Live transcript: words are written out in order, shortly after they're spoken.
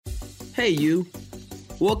Hey, you.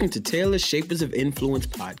 Welcome to Taylor's Shapers of Influence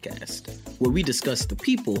podcast, where we discuss the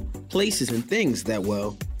people, places, and things that,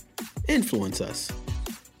 well, influence us.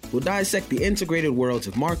 We'll dissect the integrated worlds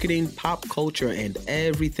of marketing, pop culture, and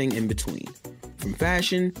everything in between. From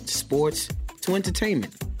fashion to sports to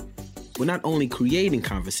entertainment. We're not only creating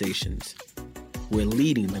conversations, we're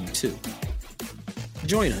leading them too.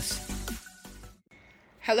 Join us.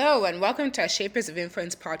 Hello and welcome to our Shapers of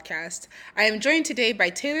Influence podcast. I am joined today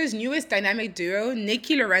by Taylor's newest dynamic duo,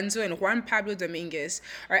 Nikki Lorenzo and Juan Pablo Dominguez,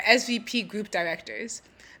 our SVP Group Directors.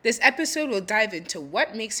 This episode will dive into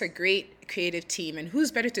what makes a great creative team and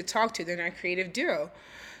who's better to talk to than our creative duo.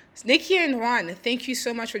 Nikki and Juan, thank you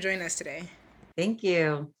so much for joining us today. Thank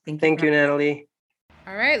you. Thank you, Natalie.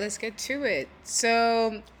 All right, let's get to it.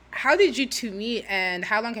 So, how did you two meet and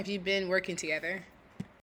how long have you been working together?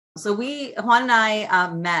 So Juan and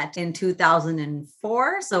I met in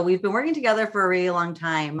 2004. So we've been working together for a really long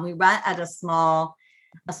time. We met at a small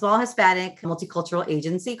Hispanic multicultural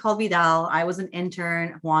agency called Vidal. I was an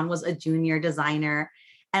intern. Juan was a junior designer.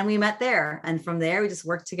 And we met there. And from there, we just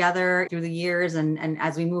worked together through the years. And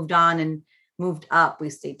as we moved on and moved up, we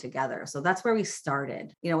stayed together. So that's where we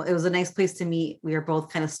started. You know, it was a nice place to meet. We were both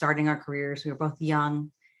kind of starting our careers. We were both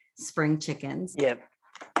young spring chickens.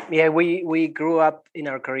 Yeah, we grew up in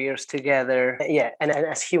our careers together. Yeah, and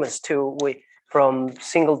as humans too, we from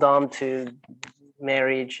singledom to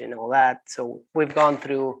marriage and all that. So we've gone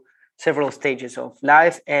through several stages of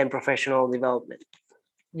life and professional development.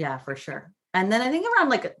 Yeah, for sure. And then I think around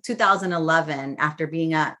like 2011, after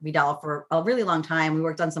being at Vidal for a really long time, we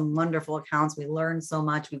worked on some wonderful accounts. We learned so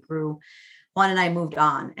much. We grew. Juan and I moved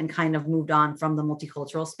on from the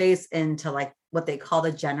multicultural space into like what they call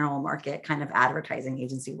the general market kind of advertising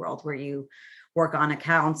agency world, where you work on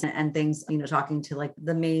accounts and things, you know, talking to like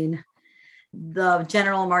the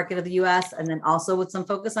general market of the US, and then also with some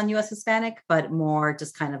focus on US Hispanic, but more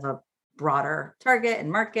just kind of a broader target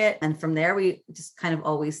and market. And from there, we just kind of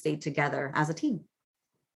always stayed together as a team.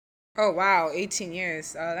 Oh, wow, 18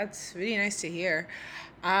 years. That's really nice to hear.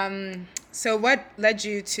 So what led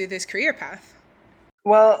you to this career path?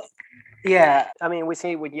 Well, yeah, I mean, we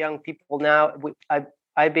see with young people now,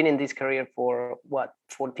 I've been in this career for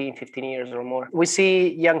 14, 15 years or more. We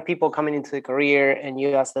see young people coming into the career and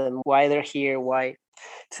you ask them why they're here, why.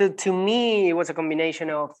 So to me, it was a combination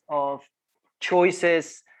of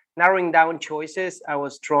choices, narrowing down choices. I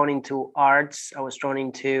was drawn into arts. I was drawn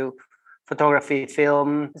into photography,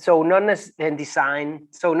 film, and design.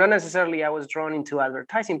 So not necessarily I was drawn into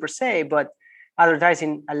advertising per se, but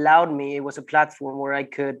advertising allowed me, it was a platform where I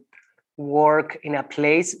could work in a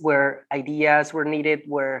place where ideas were needed,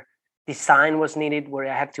 where design was needed, where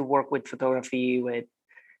I had to work with photography, with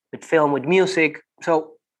film, with music.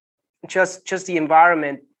 So just the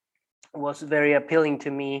environment was very appealing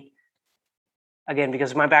to me. Again,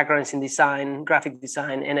 because my background is in design, graphic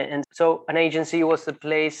design, and so an agency was the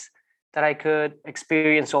place that I could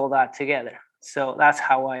experience all that together. So that's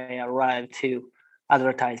how I arrived to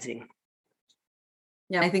advertising.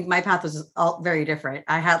 Yeah, I think my path was all very different.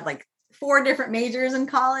 I had like 4 different majors in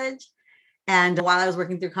college. And while I was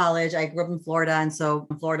working through college, I grew up in Florida. And so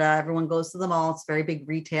in Florida, everyone goes to the mall. It's a very big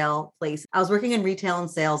retail place. I was working in retail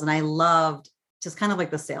and sales, and I loved just kind of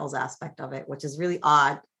like the sales aspect of it, which is really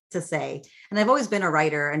odd to say. And I've always been a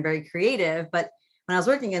writer and very creative, but when I was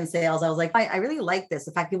working in sales, I was like, I really like this.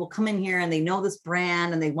 The fact people come in here and they know this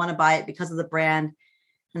brand and they want to buy it because of the brand.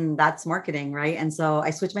 And that's marketing, right? And so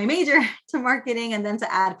I switched my major to marketing and then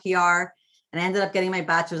to ad PR. And I ended up getting my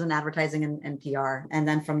bachelor's in advertising and PR. And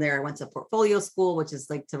then from there, I went to portfolio school, which is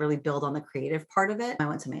like to really build on the creative part of it. I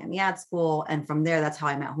went to Miami Ad School. And from there, that's how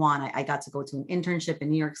I met Juan. I got to go to an internship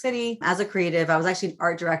in New York City as a creative. I was actually an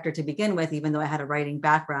art director to begin with, even though I had a writing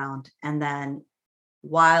background. And then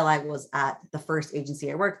while I was at the first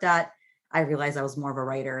agency I worked at, I realized I was more of a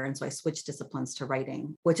writer. And so I switched disciplines to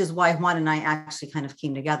writing, which is why Juan and I actually kind of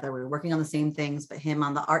came together. We were working on the same things, but him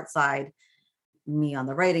on the art side, me on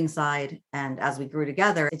the writing side. And as we grew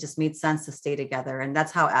together, it just made sense to stay together. And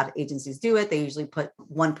that's how ad agencies do it. They usually put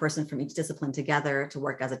one person from each discipline together to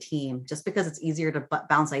work as a team, just because it's easier to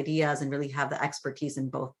bounce ideas and really have the expertise in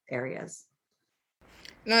both areas.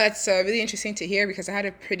 No, that's really interesting to hear because I had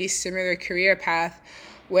a pretty similar career path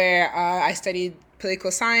where I studied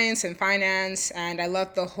political science and finance, and I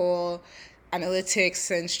loved the whole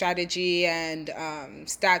analytics and strategy and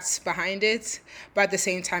stats behind it. But at the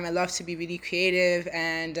same time, I love to be really creative,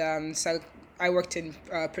 and so I worked in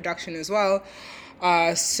production as well.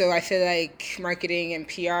 So I feel like marketing and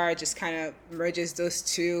PR just kind of merges those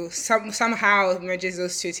two, somehow merges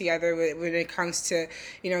those two together when it comes to,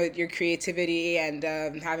 your creativity and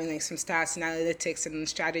having like some stats and analytics and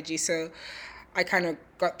strategy. So I kind of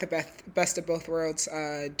got the best of both worlds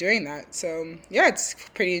doing that. So yeah, it's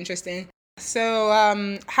pretty interesting. So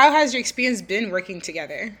how has your experience been working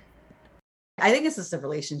together? I think it's just a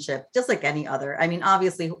relationship, just like any other. I mean,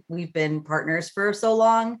 obviously, we've been partners for so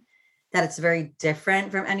long that it's very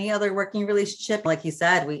different from any other working relationship. Like he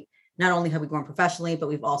said, we not only have we grown professionally, but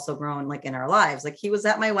we've also grown like in our lives. Like he was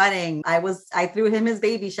at my wedding. I threw him his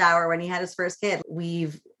baby shower when he had his first kid.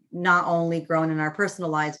 We've not only grown in our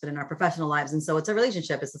personal lives, but in our professional lives. And so it's a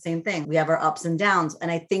relationship. It's the same thing. We have our ups and downs.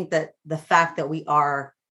 And I think that the fact that we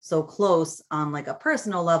are so close on like a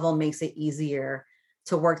personal level makes it easier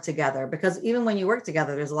to work together, because even when you work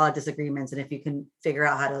together, there's a lot of disagreements. And if you can figure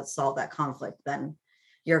out how to solve that conflict, then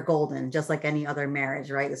you're golden, just like any other marriage,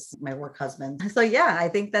 right? This is my work husband. So yeah, I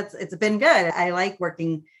think it's been good. I like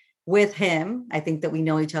working with him. I think that we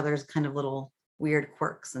know each other's kind of little weird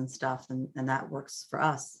quirks and stuff. And that works for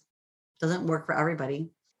us. Doesn't work for everybody.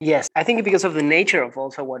 Yes, I think because of the nature of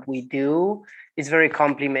also what we do, it's very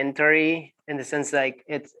complementary in the sense like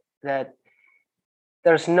it's that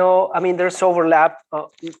there's overlap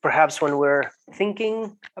perhaps when we're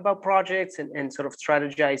thinking about projects and sort of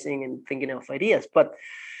strategizing and thinking of ideas, but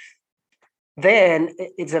then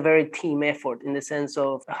it's a very team effort in the sense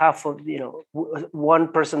of half of,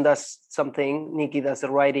 one person does something, Nikki does the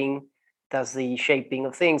writing, does the shaping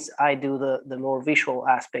of things, I do the more visual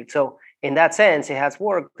aspect. So in that sense, it has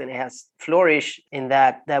worked and it has flourished in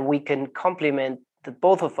that we can complement the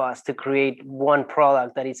both of us to create one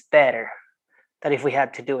product that is better than if we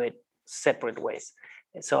had to do it separate ways.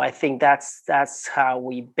 So I think that's how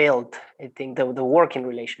we built, I think, the working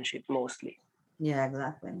relationship mostly. Yeah,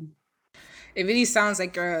 exactly. It really sounds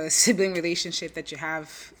like a sibling relationship that you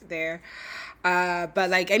have there. But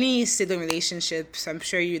like any sibling relationships, I'm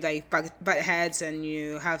sure you like butt heads and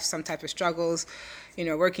you have some type of struggles,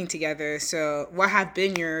 working together. So what have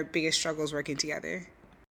been your biggest struggles working together?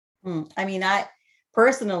 I mean, I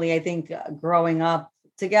think growing up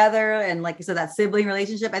together and like you said, that sibling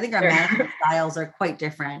relationship, I think our management styles are quite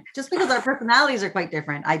different just because our personalities are quite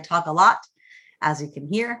different. I talk a lot, as you can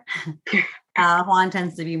hear. Juan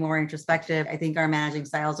tends to be more introspective. I think our managing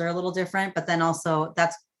styles are a little different, but then also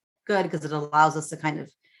that's good because it allows us to kind of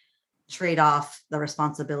trade off the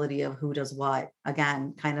responsibility of who does what.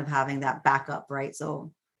 Again, kind of having that backup, right?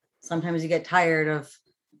 So sometimes you get tired of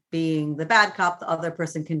being the bad cop, the other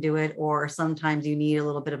person can do it, or sometimes you need a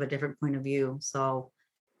little bit of a different point of view. So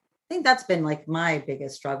I think that's been like my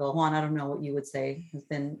biggest struggle. Juan, I don't know what you would say has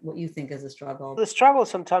been what you think is a struggle. The struggle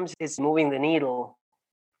sometimes is moving the needle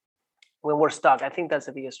when we're stuck. I think that's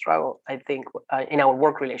the biggest struggle. I think in our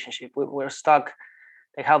work relationship, we're stuck.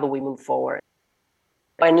 Like, how do we move forward?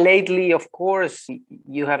 And lately, of course,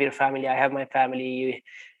 you have your family, I have my family.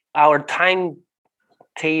 Our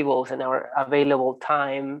timetables and our available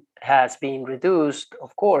time has been reduced,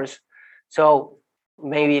 of course. So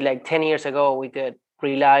maybe like 10 years ago, we could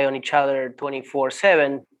rely on each other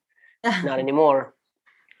 24/7. Not anymore,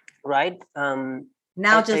 right?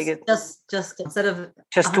 Now just instead of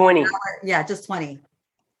just 20. Yeah, just 20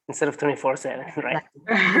 instead of 24/7,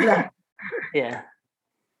 right? Yeah.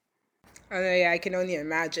 Oh yeah, I can only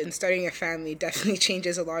imagine. Starting a family definitely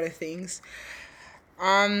changes a lot of things.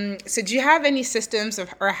 So do you have any systems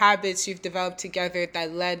or habits you've developed together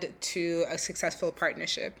that led to a successful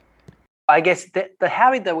partnership? I guess the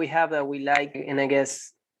habit that we have that we like, and I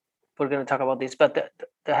guess we're going to talk about this, but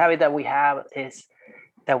the habit that we have is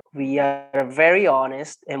that we are very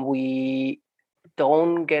honest and we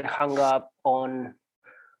don't get hung up on,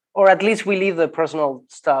 or at least we leave the personal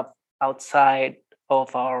stuff outside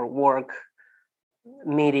of our work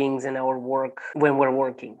meetings and our work when we're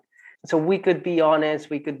working. So we could be honest,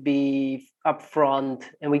 we could be upfront,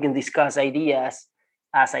 and we can discuss ideas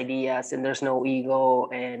as ideas, and there's no ego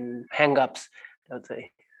and hang-ups, I would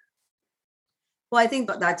say. Well, I think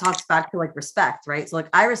that talks back to like respect, right? So like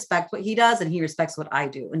I respect what he does and he respects what I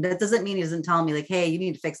do. And that doesn't mean he doesn't tell me like, hey, you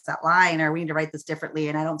need to fix that line or we need to write this differently.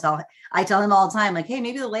 And I tell him all the time, like, hey,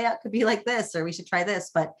 maybe the layout could be like this, or we should try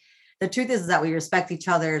this. But the truth is that we respect each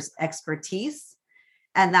other's expertise.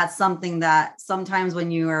 And that's something that sometimes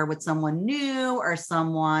when you are with someone new or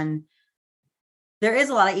someone, there is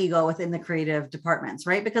a lot of ego within the creative departments,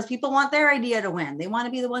 right? Because people want their idea to win. They want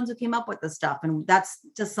to be the ones who came up with this stuff. And that's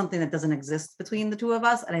just something that doesn't exist between the two of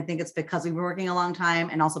us. And I think it's because we've been working a long time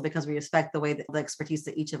and also because we respect the way that the expertise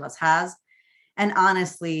that each of us has. And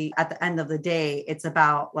honestly, at the end of the day, it's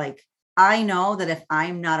about like I know that if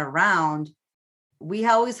I'm not around, we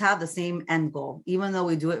always have the same end goal, even though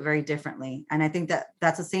we do it very differently. And I think that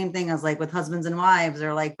that's the same thing as like with husbands and wives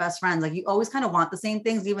or like best friends. Like you always kind of want the same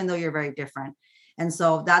things, even though you're very different. And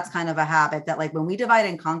so that's kind of a habit that like when we divide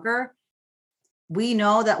and conquer, we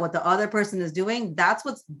know that what the other person is doing, that's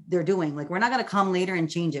what they're doing. Like we're not going to come later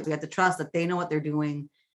and change it. We have to trust that they know what they're doing.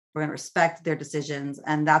 We're going to respect their decisions.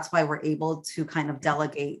 And that's why we're able to kind of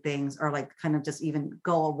delegate things or like kind of just even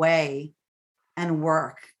go away and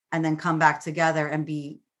work and then come back together and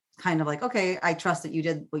be kind of like, okay, I trust that you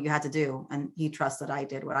did what you had to do. And he trusts that I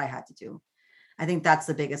did what I had to do. I think that's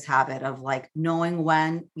the biggest habit of like knowing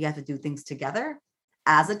when we have to do things together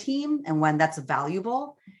as a team and when that's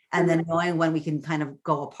valuable. And then knowing when we can kind of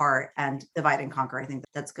go apart and divide and conquer. I think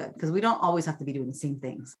that's good because we don't always have to be doing the same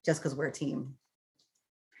things just because we're a team.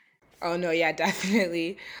 Oh no, yeah,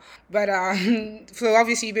 definitely. But so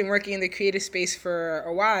obviously you've been working in the creative space for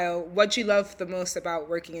a while. What do you love the most about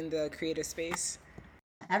working in the creative space?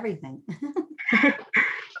 Everything.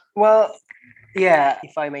 Well, yeah,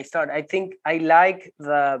 if I may start, I think I like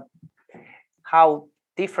how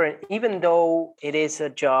different, even though it is a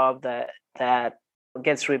job that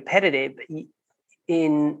gets repetitive,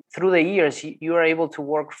 through the years you are able to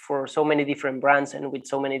work for so many different brands and with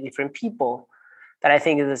so many different people that I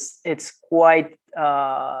think it's quite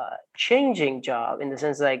changing job in the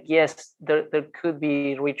sense like, yes, there could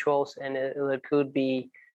be rituals and there could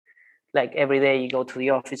be like every day you go to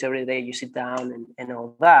the office, every day you sit down and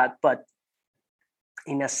all that. But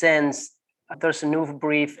in a sense, there's a new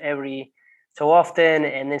brief every so often,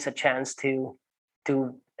 and it's a chance to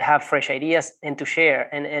have fresh ideas and to share.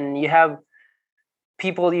 And you have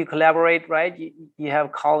people you collaborate, right? You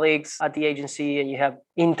have colleagues at the agency and you have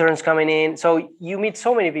interns coming in. So you meet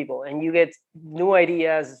so many people and you get new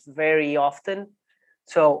ideas very often.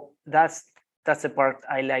 So that's the part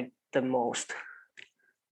I like the most.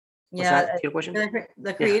 Yeah, was that your question?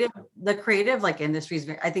 The creative like industries.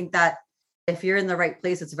 I think that if you're in the right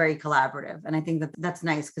place, it's very collaborative, and I think that that's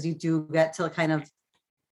nice because you do get to kind of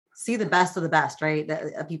see the best of the best, right?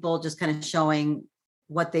 That people just kind of showing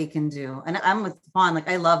what they can do. And I'm with Juan. Like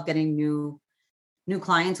I love getting new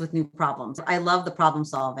clients with new problems. I love the problem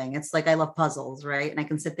solving. It's like I love puzzles, right? And I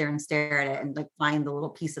can sit there and stare at it and like find the little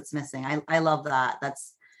piece that's missing. I love that.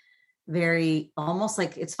 That's very almost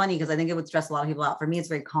like it's funny because I think it would stress a lot of people out. For me, it's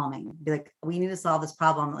very calming. Be like, we need to solve this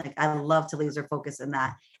problem. Like I love to laser focus in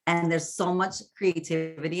that. And there's so much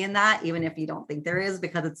creativity in that, even if you don't think there is,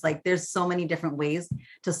 because it's like there's so many different ways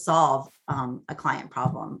to solve a client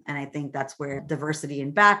problem. And I think that's where diversity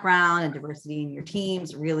in background and diversity in your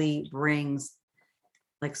teams really brings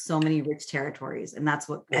like so many rich territories. And that's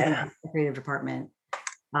what I think the creative department.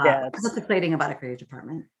 That's what's exciting about a creative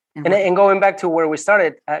department. And going back to where we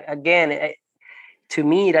started, again, to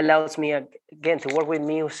me, it allows me, again, to work with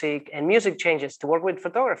music, and music changes, to work with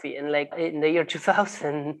photography. And like in the year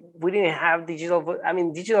 2000, we didn't have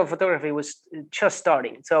digital photography was just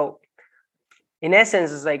starting. So in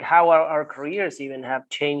essence, it's like how our careers even have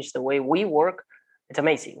changed the way we work. It's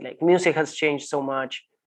amazing. Like music has changed so much.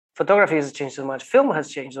 Photography has changed so much. Film has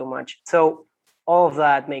changed so much. So all of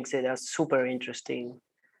that makes it a super interesting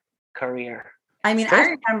career. I mean,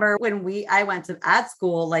 I remember when I went to ad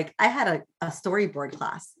school, like I had a storyboard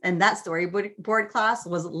class, and that storyboard class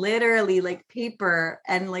was literally like paper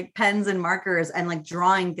and like pens and markers and like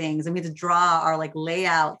drawing things. And we had to draw our like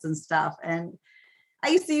layouts and stuff. And I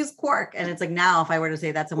used to use Quark. And it's like, now if I were to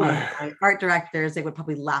say that to one of my art directors, they would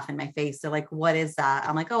probably laugh in my face. They're like, what is that?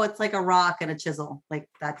 I'm like, oh, it's like a rock and a chisel. Like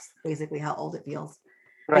that's basically how old it feels.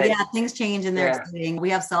 Right. But yeah, things change and they're exciting. We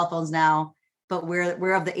have cell phones now. But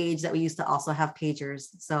we're of the age that we used to also have pagers.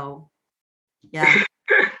 So yeah.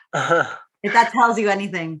 If that tells you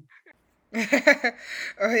anything.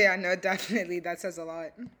 Oh yeah, no, definitely. That says a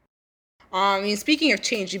lot. I mean, speaking of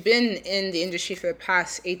change, you've been in the industry for the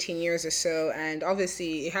past 18 years or so, and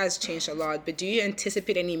obviously it has changed a lot, but do you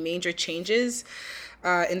anticipate any major changes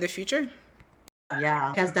in the future?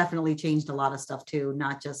 Yeah, it has definitely changed a lot of stuff too,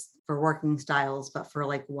 not just for working styles, but for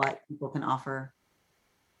like what people can offer.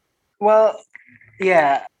 Well,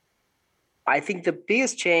 yeah, I think the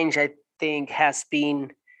biggest change, I think, has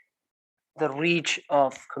been the reach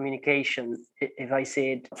of communication. If I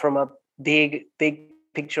say it from a big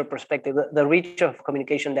picture perspective, the reach of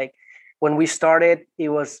communication, like when we started, it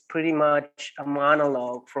was pretty much a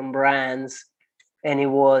monologue from brands, and it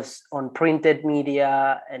was on printed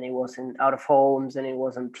media, and it was in out of homes, and it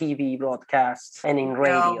was on TV broadcasts and in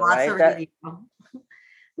radio, right?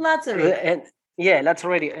 Lots of radio. Yeah, that's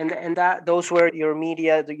already, and that those were your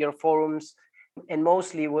media, your forums, and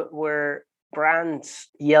mostly were brands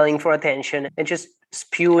yelling for attention and just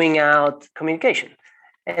spewing out communication.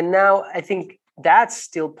 And now I think that's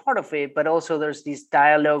still part of it, but also there's this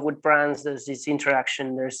dialogue with brands, there's this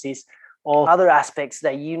interaction, there's this all other aspects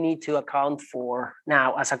that you need to account for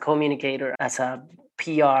now as a communicator, as a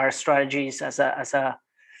PR strategist, as a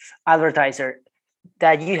advertiser,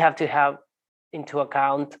 that you have to have into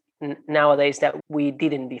account nowadays that we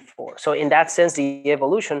didn't before. So in that sense, the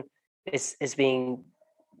evolution is being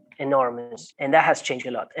enormous, and that has changed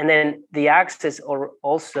a lot. And then the access or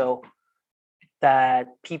also that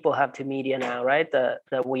people have to media now, right?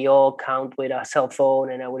 That we all count with a cell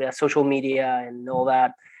phone and with a social media and all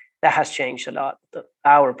that. That has changed a lot,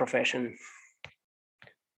 our profession.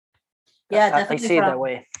 Yeah, definitely. I see it that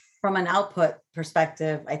way. From an output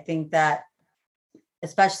perspective, I think that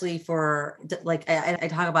especially for like, I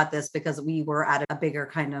talk about this because we were at a bigger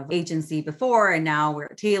kind of agency before, and now we're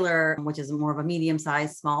at Taylor, which is more of a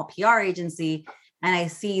medium-sized, small PR agency. And I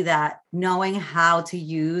see that knowing how to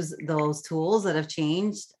use those tools that have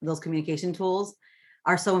changed, those communication tools,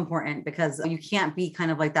 are so important, because you can't be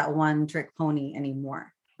kind of like that one trick pony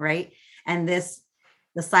anymore, right? And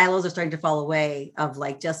the silos are starting to fall away of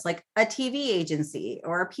like just like a TV agency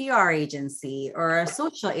or a PR agency or a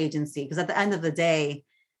social agency. Because at the end of the day,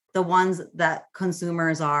 the ones that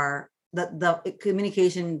consumers are, the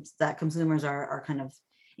communications that consumers are kind of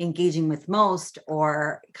engaging with most,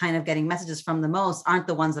 or kind of getting messages from the most, aren't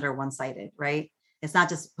the ones that are one-sided, right? It's not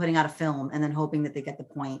just putting out a film and then hoping that they get the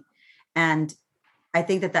point. And I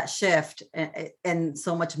think that shift and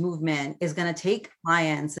so much movement is going to take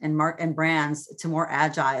clients and brands to more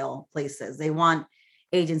agile places. They want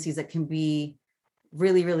agencies that can be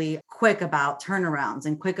really, really quick about turnarounds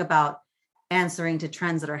and quick about answering to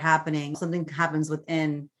trends that are happening. Something happens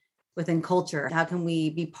within culture. How can we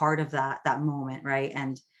be part of that moment, right?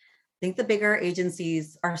 And I think the bigger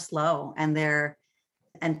agencies are slow,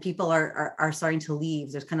 and people are starting to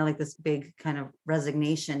leave. There's kind of like this big kind of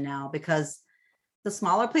resignation now, because the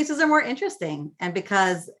smaller places are more interesting, and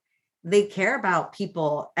because they care about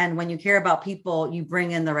people. And when you care about people, you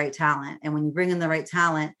bring in the right talent. And when you bring in the right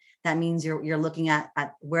talent, that means you're looking at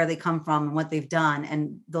where they come from and what they've done.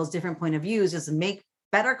 And those different point of views just make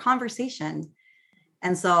better conversation.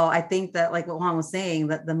 And so I think that, like what Juan was saying,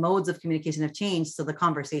 that the modes of communication have changed. So the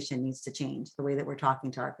conversation needs to change, the way that we're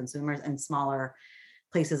talking to our consumers. And smaller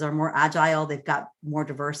places are more agile. They've got more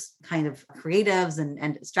diverse kind of creatives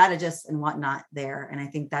and strategists and whatnot there. And I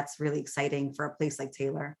think that's really exciting for a place like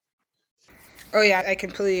Taylor. Oh yeah, I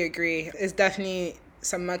completely agree. It's definitely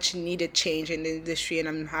some much needed change in the industry, and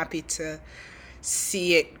I'm happy to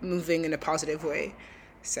see it moving in a positive way.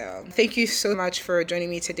 So thank you so much for joining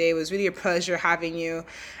me today. It was really a pleasure having you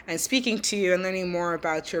and speaking to you and learning more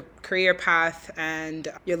about your career path and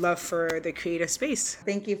your love for the creative space.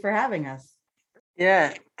 Thank you for having us.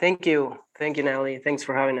 Yeah, thank you. Thank you, Natalie. Thanks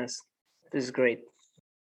for having us. This is great.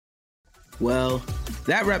 Well,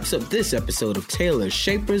 that wraps up this episode of Taylor's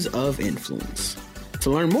Shapers of Influence.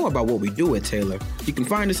 To learn more about what we do at Taylor, you can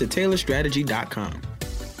find us at taylorstrategy.com.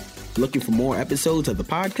 Looking for more episodes of the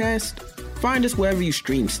podcast? Find us wherever you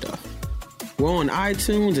stream stuff. We're on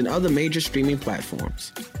iTunes and other major streaming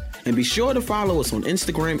platforms. And be sure to follow us on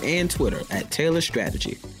Instagram and Twitter at Taylor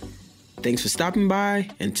Strategy. Thanks for stopping by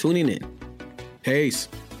and tuning in. Peace.